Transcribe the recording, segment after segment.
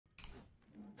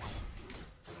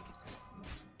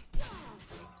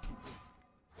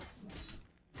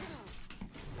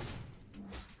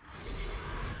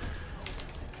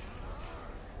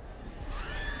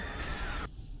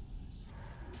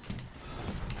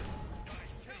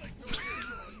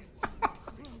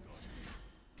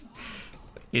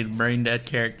Good brain dead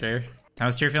character.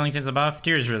 How's Tear feeling since the buff?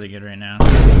 Tear is really good right now.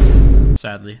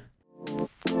 Sadly.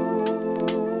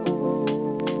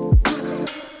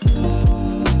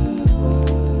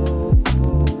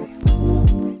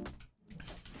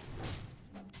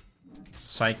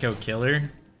 Psycho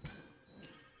killer.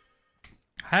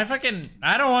 I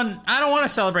don't want to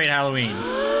celebrate Halloween.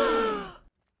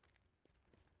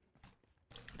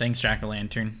 Thanks,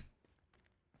 Jack-o'-lantern.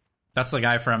 That's the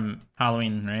guy from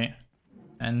Halloween, right?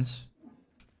 Ends.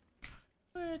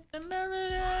 With the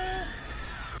melody.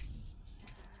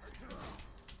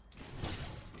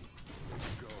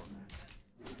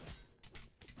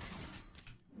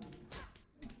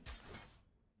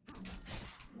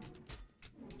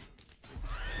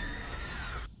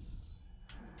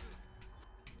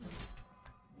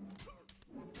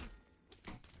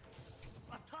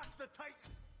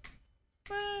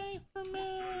 Pray for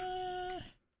me.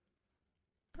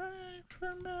 Pray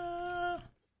for me.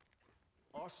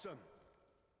 Awesome.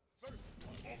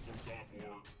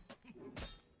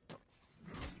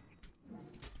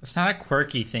 It's not a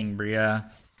quirky thing,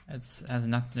 Bria. It has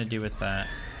nothing to do with that.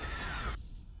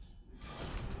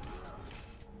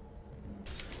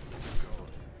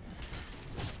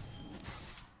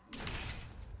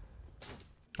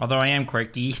 Although I am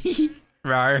quirky.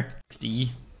 Rar. XD.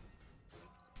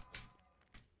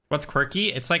 What's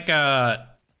quirky? It's like a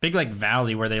big like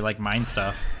valley where they like mine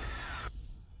stuff.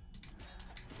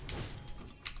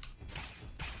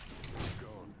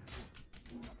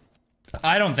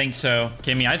 I don't think so,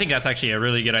 Kimmy. I think that's actually a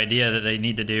really good idea that they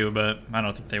need to do, but I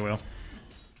don't think they will.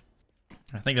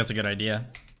 I think that's a good idea.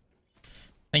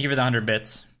 Thank you for the 100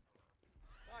 bits.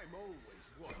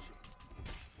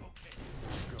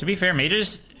 To be fair,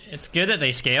 mages, it's good that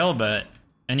they scale, but...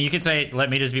 And you could say,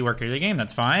 let mages be worker of the game,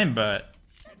 that's fine, but...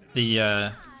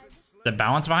 The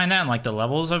balance behind that and like the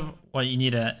levels of what you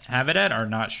need to have it at are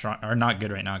not strong, are not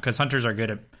good right now, because hunters are good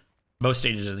at both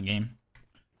stages of the game.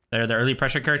 They're the early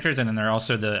pressure characters, and then they're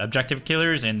also the objective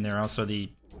killers, and they're also the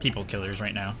people killers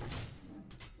right now.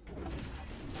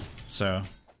 So,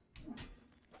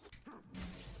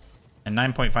 and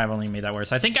 9.5 only made that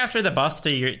worse. I think after the buff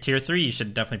to your tier 3, you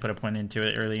should definitely put a point into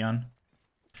it early on.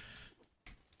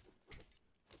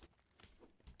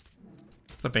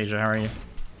 What's up, Asia? How are you?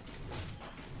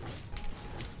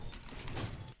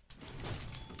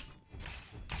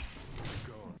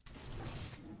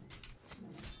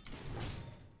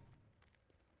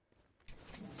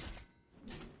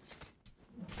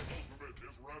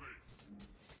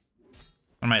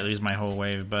 I might lose my whole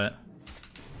wave, but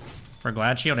for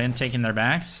Glad Shield and taking their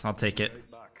backs, I'll take it.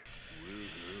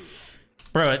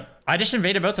 Bro, I just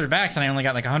invaded both their backs and I only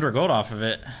got like 100 gold off of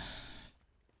it.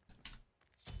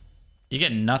 You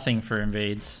get nothing for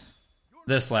invades.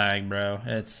 This lag, bro.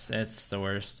 It's the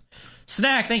worst.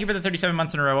 Snack, thank you for the 37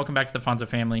 months in a row. Welcome back to the Fonzo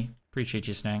family. Appreciate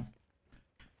you, Snack.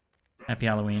 Happy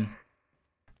Halloween.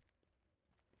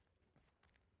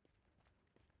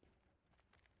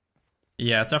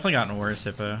 Yeah, it's definitely gotten worse,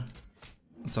 Hippo.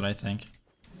 That's what I think.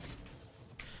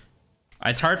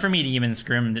 It's hard for me to even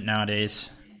scrim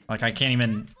nowadays. Like, I can't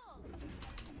even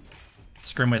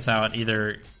scrim without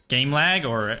either game lag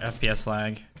or FPS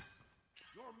lag.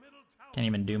 Can't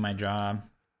even do my job.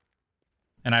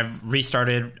 And I've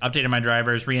restarted, updated my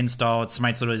drivers, reinstalled.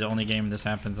 Smite's literally the only game this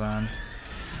happens on.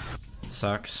 It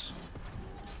sucks.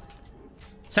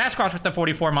 Sasquatch with the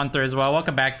 44-monther as well.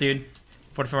 Welcome back, dude.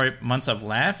 44 months of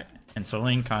laugh and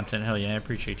soloing content. Hell yeah, I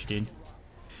appreciate you, dude.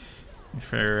 Thanks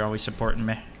for always supporting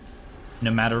me.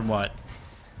 No matter what.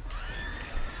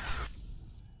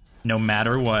 No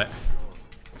matter what.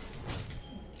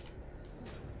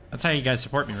 That's how you guys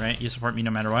support me, right? You support me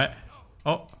no matter what?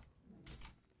 Oh.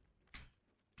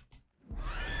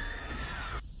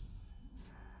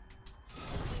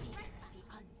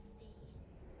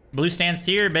 Blue stands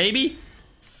here, baby.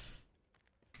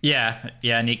 Yeah,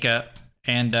 Nika.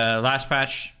 And last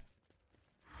patch,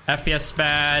 FPS is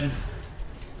bad,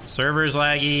 server's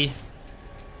laggy.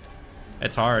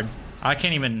 It's hard. I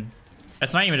can't even.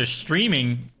 It's not even just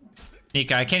streaming,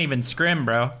 Nika. I can't even scrim,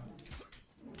 bro.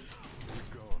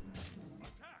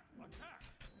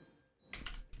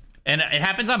 And it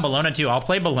happens on Bologna too. I'll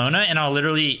play Bologna and I'll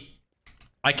literally,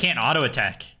 I can't auto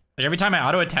attack. Like every time I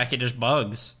auto attack, it just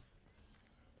bugs.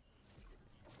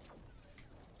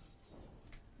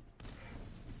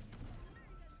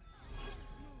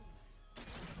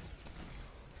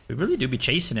 We really do be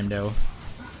chasing him though.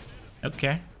 Okay.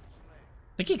 I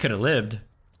think he could have lived.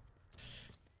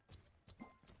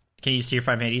 Can't use tier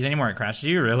 5 80s anymore. It crashes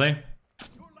you, really?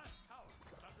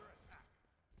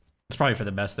 It's probably for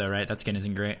the best though, right? That skin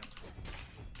isn't great.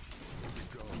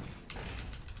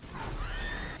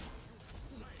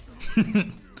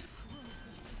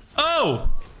 Oh!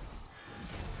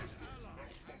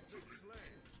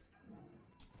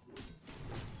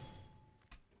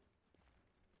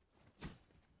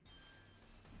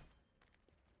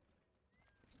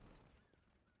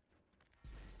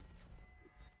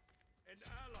 An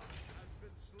ally has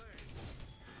been slain.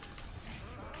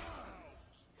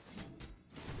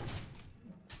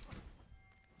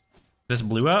 This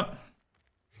blew up?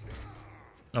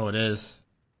 Oh, it is.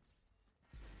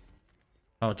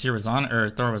 Oh, Tyr was on it, or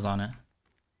Thor was on it.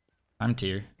 I'm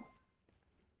Tyr.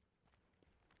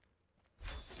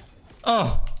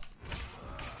 Oh!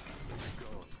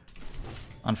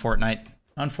 On Fortnite.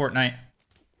 On Fortnite.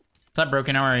 What's up,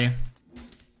 Broken? How are you?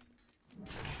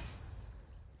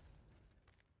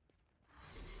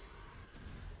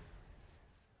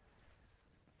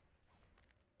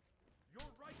 Your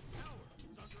right tower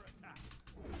is under attack.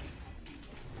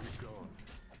 Be gone.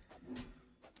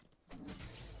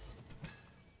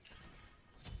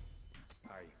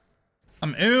 Hi.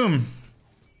 I'm Hi.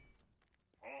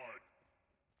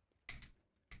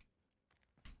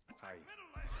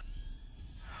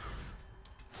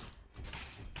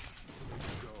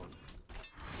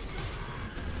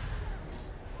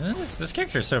 This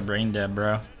character's so brain dead,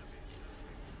 bro. Right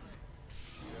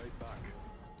back.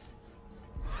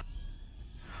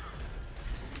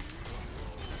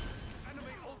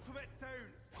 Enemy ultimate down.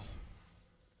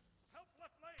 Help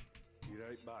left lane. Be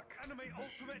right back. Enemy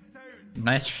ultimate down.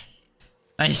 Nice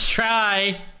try.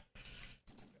 Aye,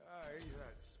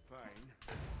 that's fine.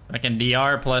 Fucking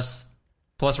DR plus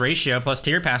ratio, plus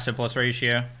tier passive plus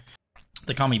ratio.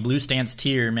 They call me Blue Stance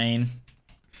Tier, main.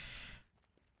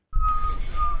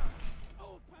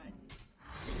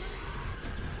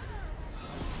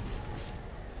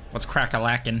 What's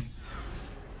crack-a-lackin'?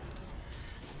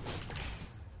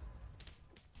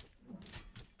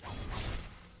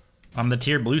 I'm the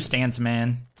Tier Blue Stance,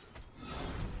 man.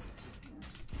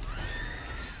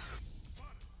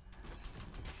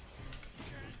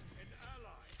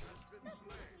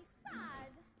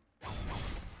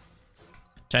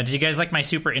 Chad, did you guys like my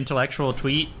super intellectual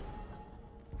tweet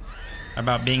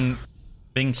about being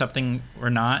something we're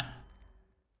not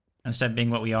instead of being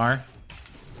what we are?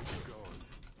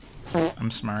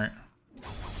 I'm smart.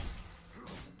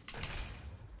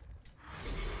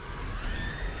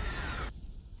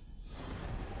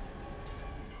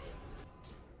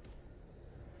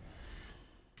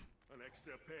 An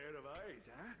extra pair of eyes,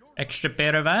 huh? Extra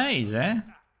pair of eyes, eh?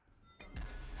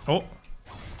 Oh.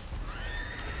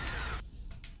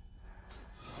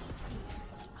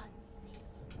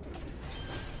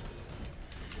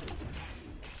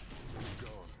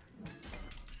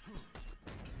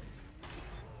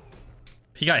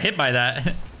 He got hit by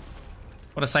that.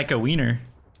 What a psycho wiener.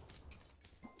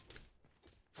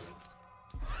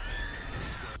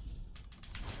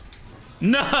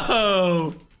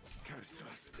 No!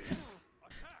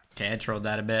 Okay, I trolled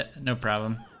that a bit. No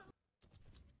problem.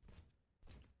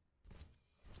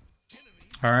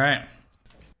 Alright.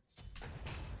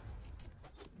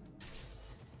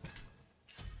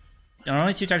 There are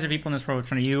only two types of people in this world. Which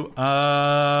one are you?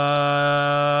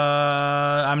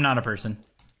 I'm not a person.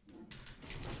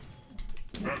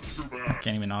 I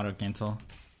can't even auto cancel.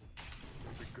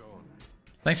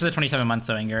 Thanks for the 27 months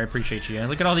though, Anger. I appreciate you.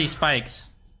 Look at all these spikes.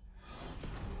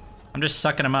 I'm just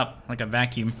sucking them up like a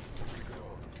vacuum.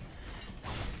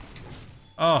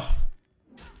 Oh.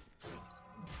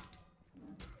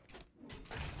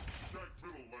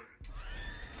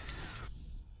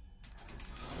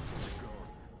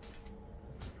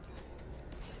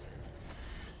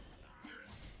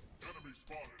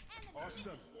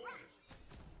 Awesome.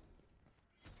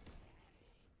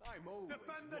 I'm always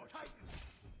defend the Titan.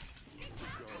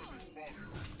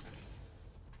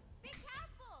 Be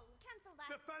careful! Cancel that.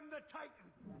 Defend the Titan.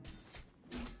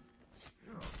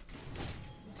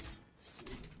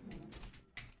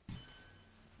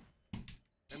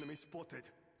 Enemy spotted.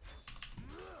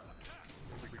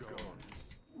 Be gone.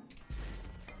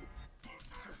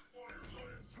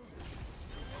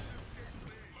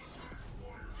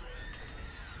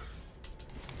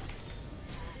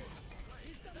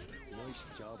 Nice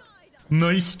job.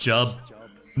 Nice job.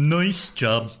 Nice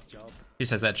job. Who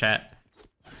says that, chat?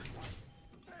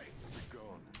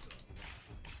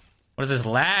 What is this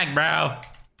lag, bro?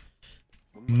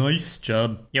 Nice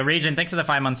job. Yo, Ragin, thanks for the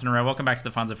 5 months in a row. Welcome back to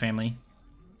the Fonzo family.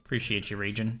 Appreciate you,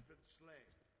 Ragin.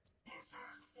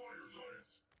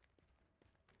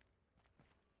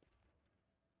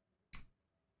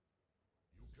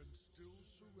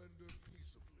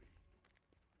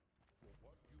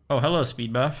 Oh, hello,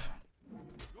 Speed Buff.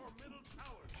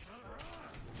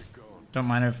 Don't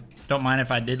mind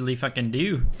if I diddly fucking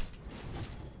do.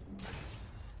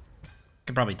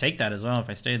 Could probably take that as well if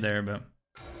I stayed there, but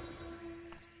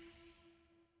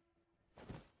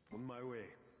On my way.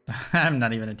 I'm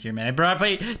not even a tier main. I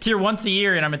play tier once a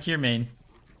year and I'm a tier main.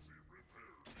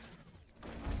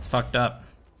 It's fucked up.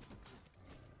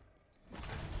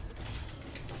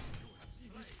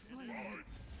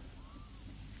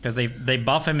 Because they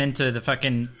buff him into the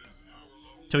fucking...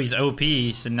 till he's OP,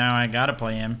 so now I gotta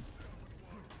play him.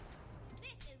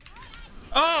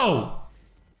 Oh!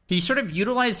 He sort of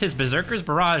utilized his Berserker's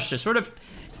Barrage to sort of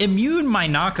immune my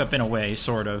knockup in a way,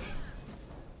 sort of.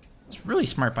 It's really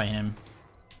smart by him.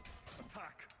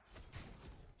 Attack.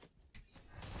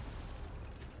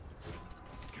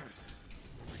 Curses.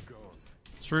 Be gone.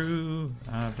 Through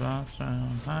a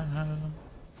blossom I have.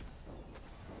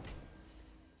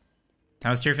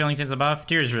 How's Tier feeling since the buff?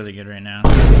 Tier is really good right now.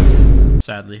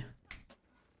 Sadly.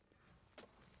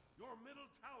 Your middle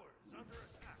tower is under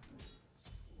attack.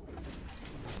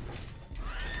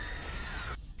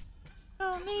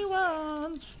 Only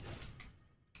once.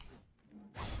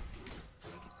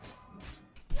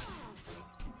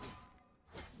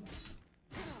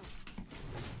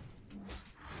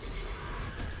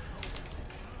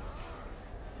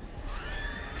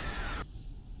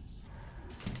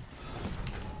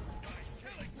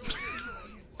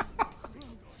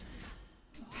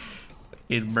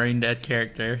 He's brain dead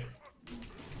character.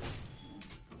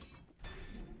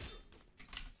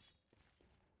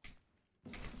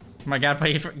 Oh my god,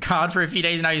 played for COD for a few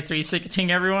days, now he's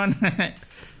 316 everyone.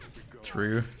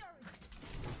 True.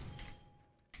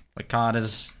 But COD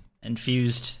is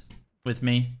infused with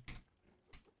me.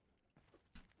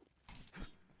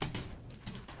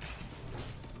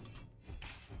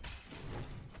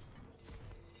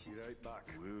 Be right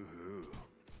back. Woohoo.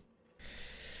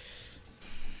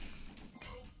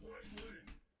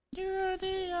 You're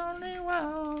the only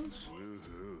ones.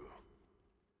 Woohoo.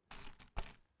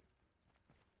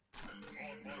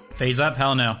 Phase up?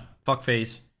 Hell no. Fuck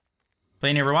phase. Play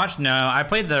any Overwatch? No, I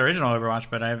played the original Overwatch,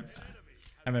 but I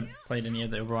haven't played any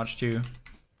of the Overwatch 2.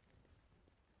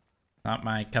 Not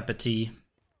my cup of tea.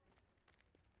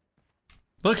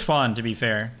 Looks fun, to be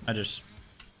fair. I just...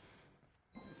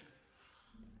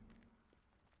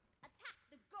 Attack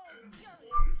the gold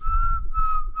fury.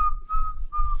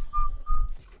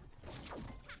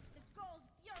 Attack the gold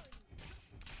fury.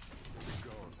 Be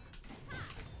gone.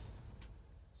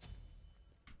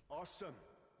 Awesome.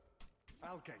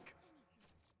 Alkink.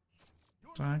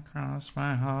 I cross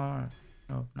my heart,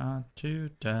 hope not to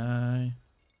die.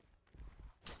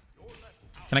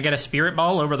 Can I get a spirit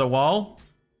ball over the wall?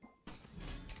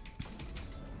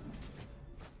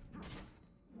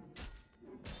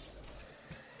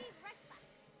 Be right back.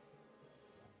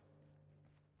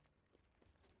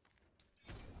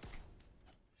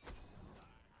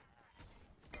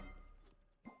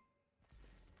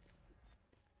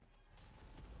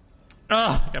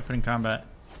 Oh, got put in combat.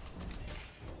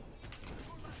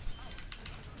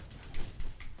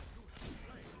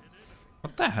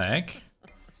 What the heck?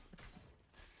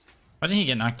 Why didn't he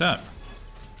get knocked up?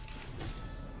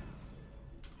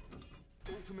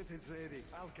 Ultimate is ready.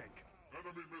 Alkink.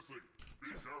 Enemy missing. Be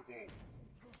careful.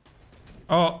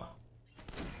 Oh,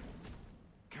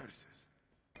 Curses.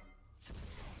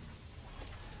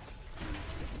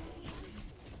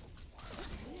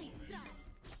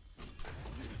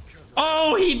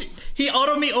 oh, he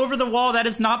autoed me over the wall. That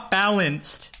is not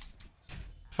balanced.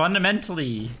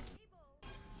 Fundamentally.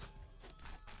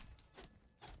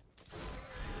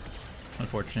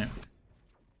 Unfortunate.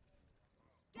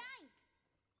 Gank.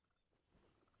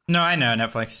 No, I know,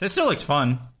 Netflix. It still looks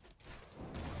fun.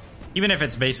 Even if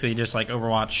it's basically just like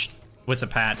Overwatch with a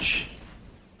patch.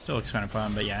 Still looks kind of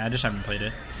fun, but yeah, I just haven't played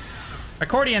it.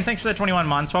 Accordion, thanks for the 21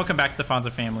 months. Welcome back to the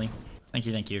Fonzo family. Thank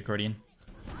you, Accordion.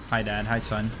 Hi, Dad. Hi,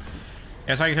 son.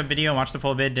 Yeah, I saw your video and watched the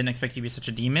full vid. Didn't expect you to be such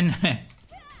a demon.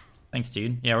 Thanks,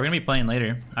 dude. Yeah, we're gonna be playing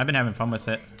later. I've been having fun with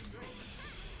it.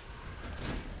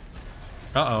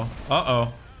 Uh-oh.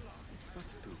 Uh-oh.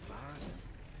 That's too bad.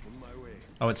 On my way.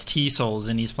 Oh, it's T-Souls,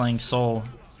 and he's playing Soul.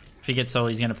 If he gets Soul,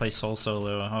 he's gonna play Soul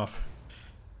solo. Oh.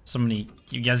 Somebody...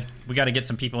 You guys... We gotta get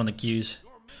some people in the queues.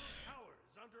 Your middle tower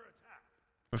is under attack.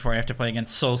 Before I have to play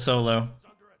against Soul solo. Under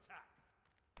attack.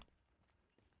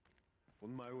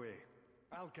 On my way.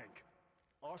 Alkink.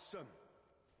 Awesome.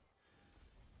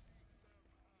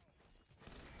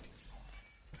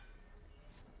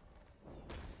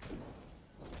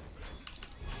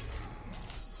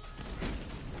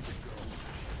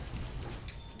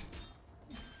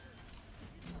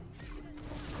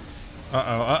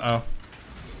 Uh-oh, uh-oh.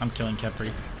 I'm killing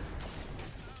Kepri.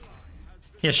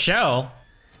 He has Shell?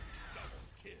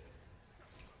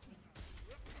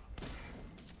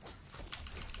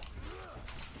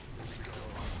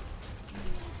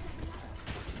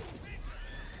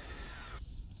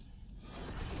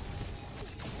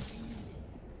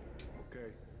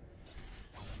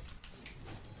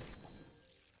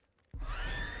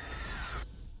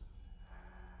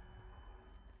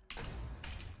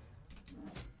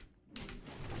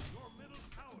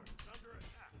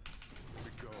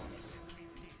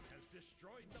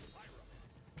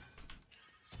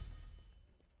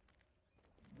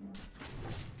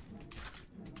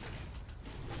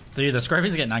 Dude, the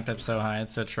scorpions get knocked up so high.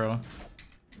 It's so true.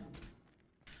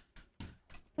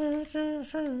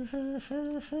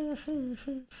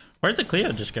 Where'd the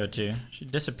Cleo just go to? She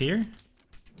disappear? An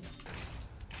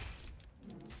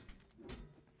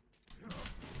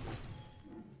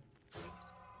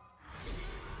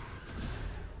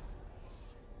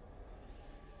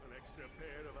extra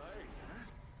pair of eyes, huh?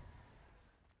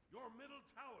 Your middle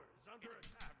tower is under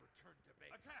attack. Return to base.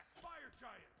 Attack, fire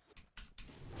giant.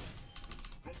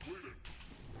 Completed.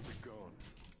 Be gone.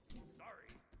 Sorry.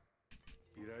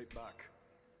 Be right back.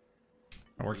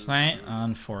 Works night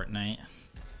on Fortnite.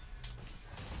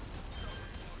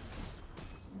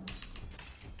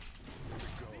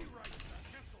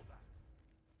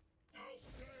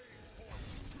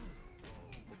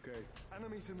 Okay.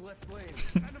 Enemies in left lane.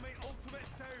 Enemy ultimate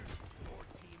down. Your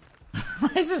team has Why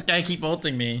does this guy keep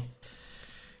ulting me?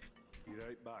 be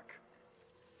right back.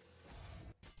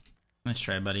 Nice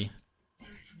try, buddy. A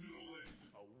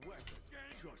weapon.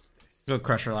 Justice. Go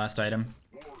crush our last item.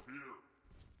 War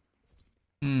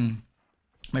here.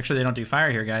 Make sure they don't do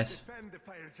fire here, guys. Defend the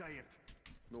fire giant.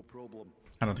 No problem.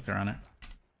 I don't think they're on it.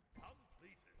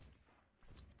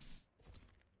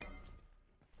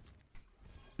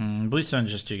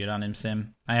 Bluestone's just too good on him,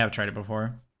 Sim. I have tried it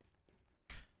before.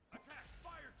 Attack,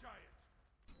 fire giant.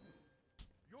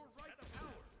 Your right tower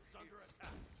is under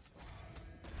attack.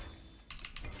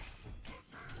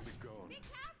 Be gone. Be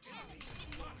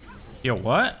careful. Yo,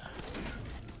 what?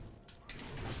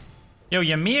 Yo,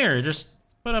 Ymir, just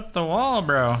put up the wall,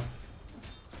 bro.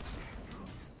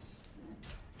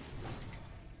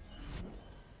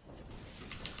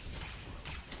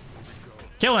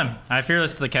 Kill him! I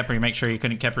fearless to the Kepri. Make sure you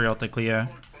couldn't Kepri ult the Cleo.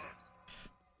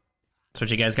 That's what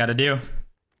you guys gotta do.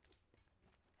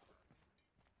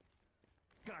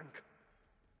 Gank.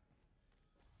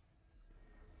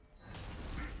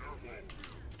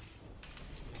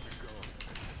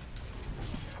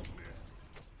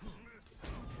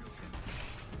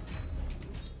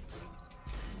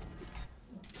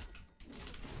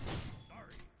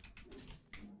 Sorry.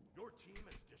 Your team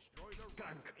has destroyed a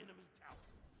gank enemy tower.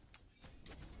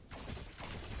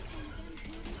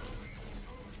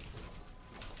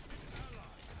 Ally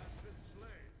has been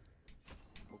slain.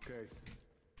 Okay.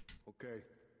 Okay.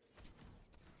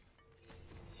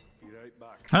 Be right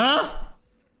back. Huh?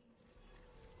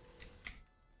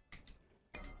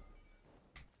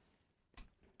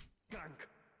 Gank.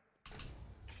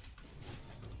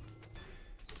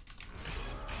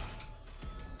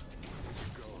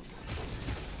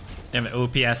 They have an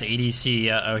OPS ADC.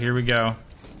 Uh-oh, here we go.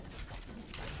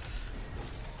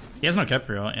 He has no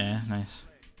Kepri ult. Yeah, nice.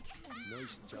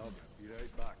 Nice job. Be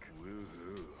right back.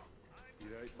 Woohoo. Be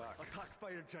right back. Attack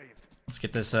fire giant. Let's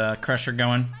get this crusher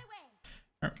going. My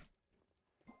way.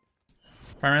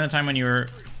 I remember the time when you were...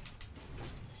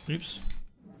 Oops.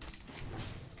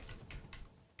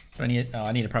 Do I need... Oh,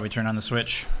 I need to probably turn on the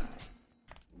switch.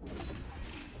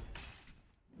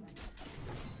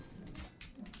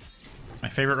 My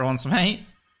favorite role in Smite?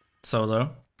 Solo.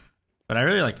 But I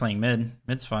really like playing mid.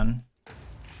 Mid's fun.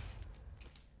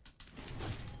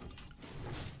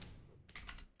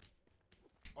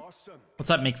 Awesome.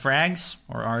 What's up, McFrags?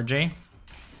 Or RJ?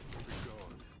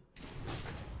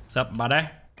 What's up, buddy?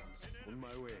 On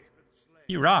my way.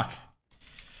 You rock.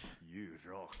 You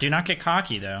rock. Do not get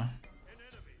cocky, though.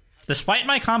 Despite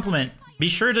my compliment, be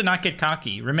sure to not get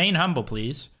cocky. Remain humble,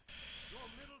 please. Your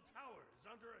middle tower is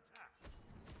under attack.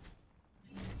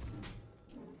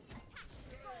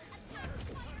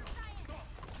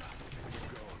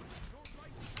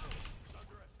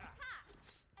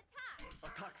 Attack.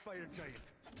 Attack fire giant.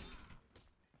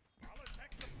 I'll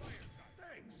attack the fire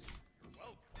giant. Thanks. You're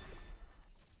welcome.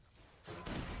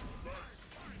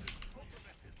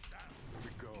 Be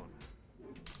gone.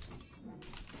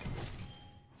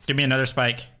 Give me another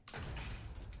spike.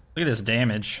 Look at this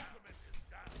damage.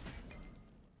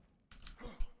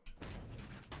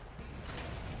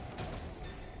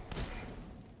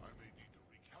 I may need to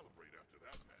recalibrate after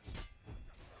that mess.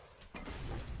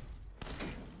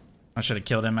 I should have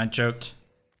killed him. I joked.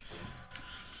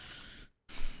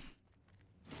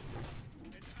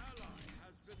 An ally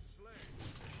has been slain.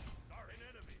 Sorry, an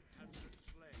enemy has been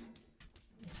slain.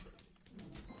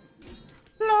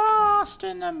 Lost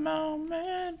in the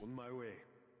moment. On my way.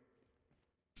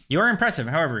 You are impressive.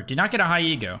 However, do not get a high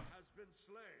ego. Has been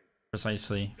slain.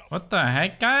 Precisely. What the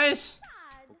heck, guys?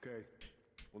 Okay.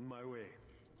 On my way.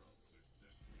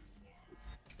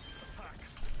 Attack.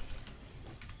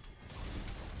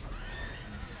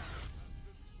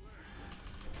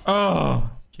 Oh,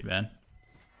 too bad.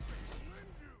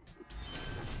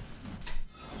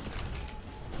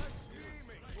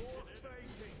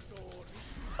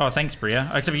 Oh, thanks,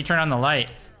 Bria. Except you turn on the light.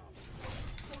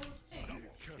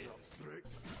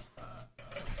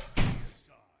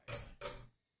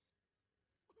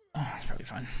 Oh, that's probably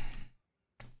fine.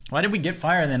 Why did we get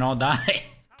fire and then all die?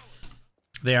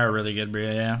 They are really good,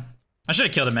 Bria, yeah. I should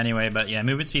have killed him anyway, but yeah,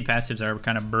 movement speed passives are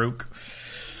kind of broke.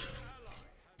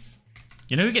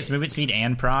 You know who gets movement speed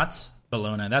and prots?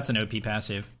 Bellona. That's an OP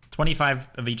passive. 25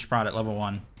 of each prot at level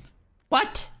 1.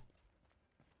 What?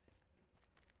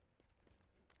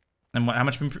 And what? How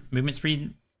much movement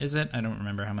speed is it? I don't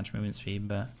remember how much movement speed,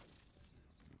 but...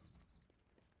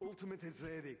 Ultimate is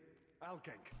ready. I'll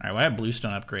gank. Alright, well I have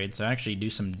bluestone upgrade, so I actually do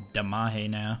some damage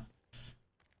now.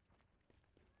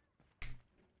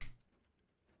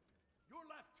 Your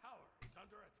left tower is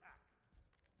under attack.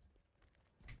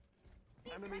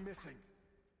 Enemy missing.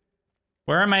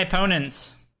 Where are my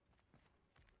opponents?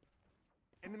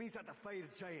 Enemies at the fire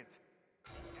giant.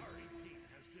 RET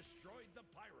has destroyed the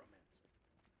pyramids.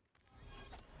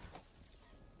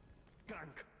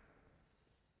 Gank.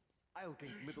 I'll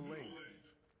gank middle lane.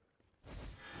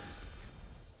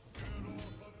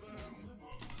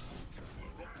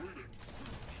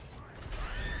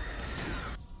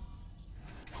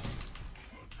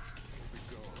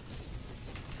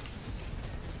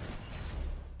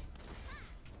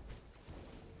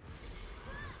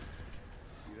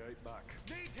 Be right back.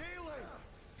 Need healing!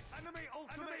 Enemy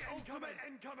ultimate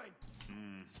incoming!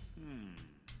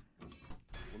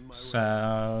 On my way. So...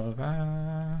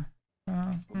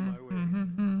 On my way.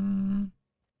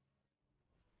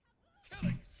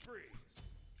 Killing spree.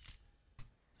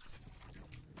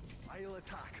 I'll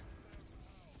attack.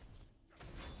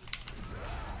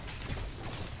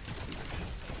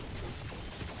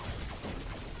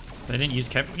 They didn't use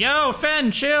Kev. Yo,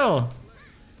 Fen, chill!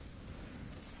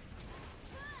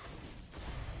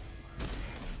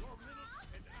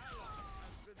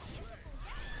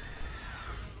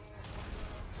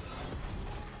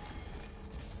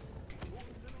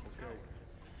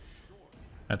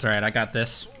 That's alright, I got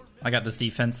this. I got this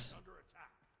defense. Under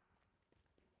attack.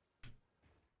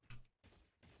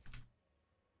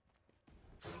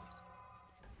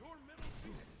 Your middle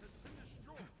phoenix has been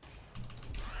destroyed.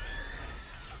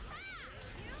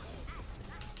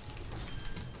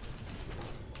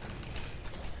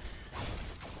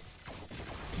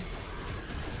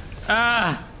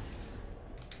 Ah!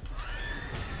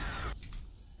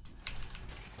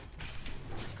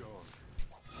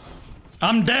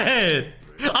 I'm dead!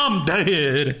 I'm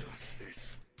dead! Your titan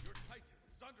is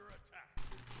under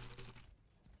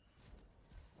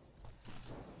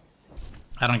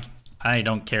attack. I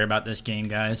don't care about this game,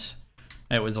 guys.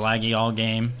 It was laggy all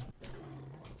game.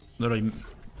 Literally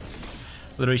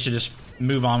should just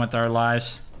move on with our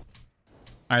lives.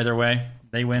 Either way,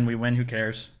 they win, we win, who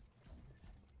cares?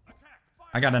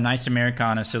 I got a nice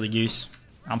Americano, silly goose.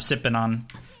 I'm sipping on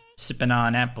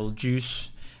apple juice.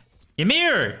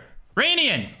 Ymir!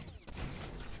 Rainian!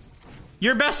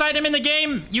 Your best item in the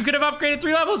game, you could have upgraded 4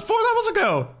 levels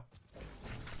ago!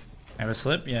 I have a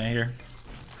slip? Yeah, here.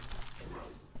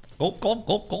 Gulp, gulp,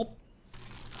 gulp, gulp.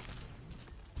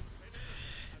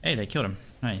 Hey, they killed him.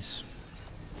 Nice.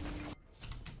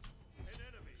 An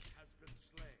enemy has been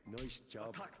slain. Nice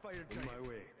job. Attack fire giant. On my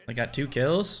way. They got 2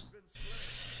 kills.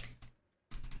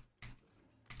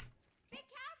 Be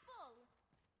careful!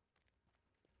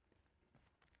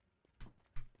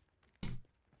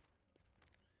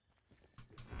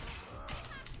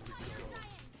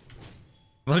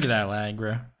 Look at that lag,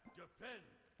 bro. Defend.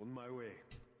 On my way.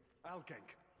 I'll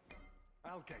gank.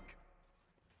 I'll gank.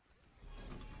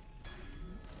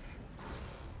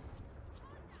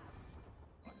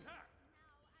 Attack.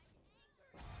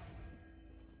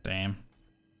 Damn.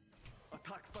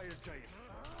 Attack fire giant.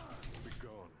 Be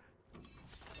gone.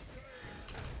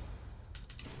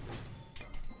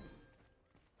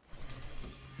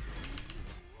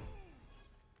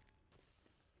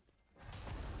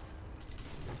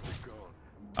 Be gone.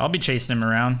 I'll be chasing him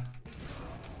around.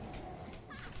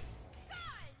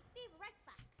 Be right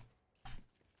back.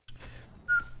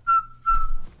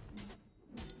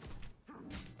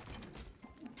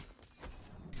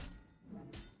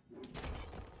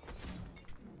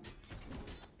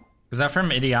 Is that from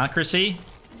Idiocracy?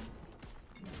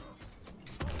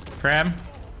 Crab?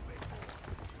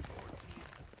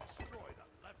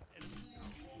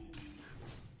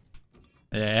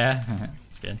 Yeah,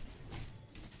 it's good.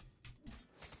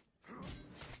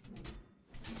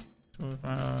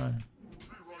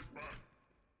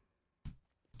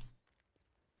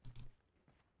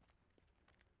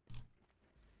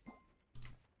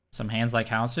 Some hands like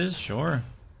houses? Sure.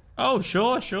 Oh,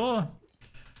 sure, sure.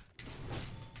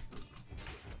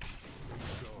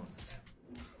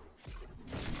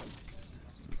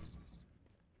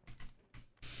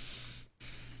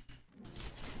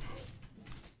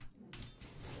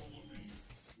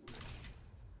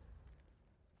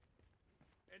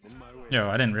 On my way. Yo,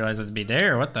 I didn't realize it'd be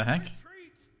there. What the heck?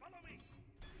 Retreat! Follow me!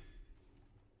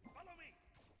 Follow me!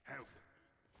 Help!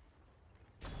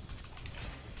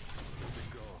 Where's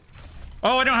it gone?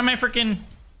 Oh, I don't have my freaking.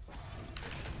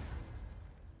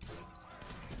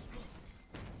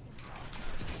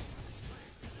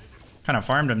 Kind of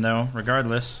farmed him though,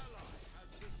 regardless.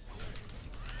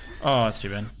 Oh, that's too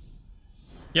bad.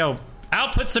 Yo,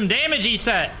 output some damage,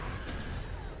 ESET!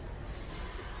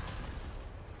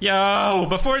 Yo,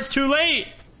 before it's too late!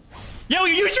 Yo,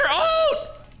 use your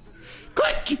ult!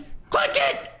 Click! Click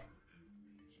it!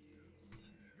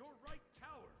 Your right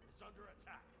tower is under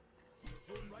attack.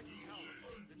 Your right tower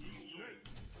is destroyed.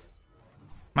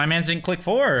 My man's didn't click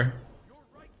 4. Your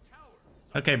right tower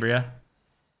is Okay, Bria.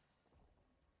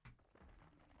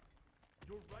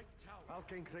 Your right tower.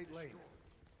 Alkane Crate Lane.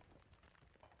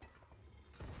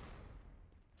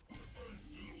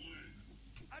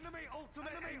 Enemy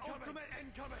ultimate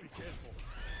incoming. Be careful.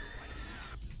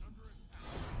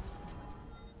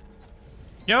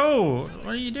 Yo, what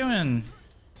are you doing?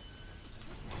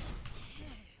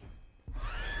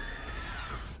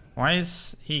 Why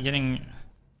is he getting...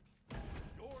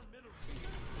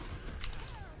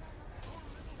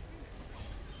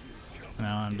 No,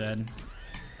 I'm dead.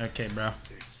 Okay, bro.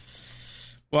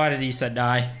 Why did he said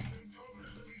die?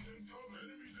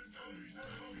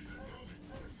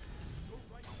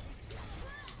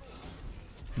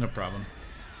 No problem.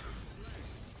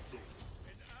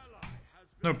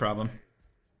 No problem.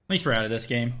 At least we're out of this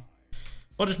game.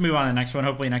 We'll just move on to the next one.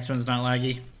 Hopefully next one's not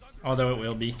laggy. Although it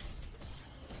will be.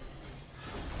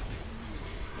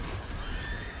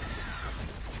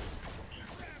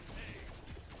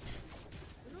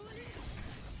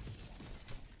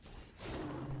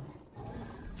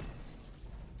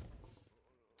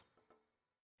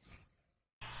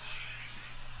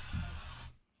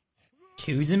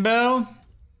 Kuzenbo?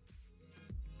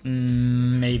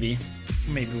 Maybe.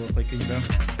 Maybe we'll play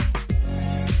Kuzenbo.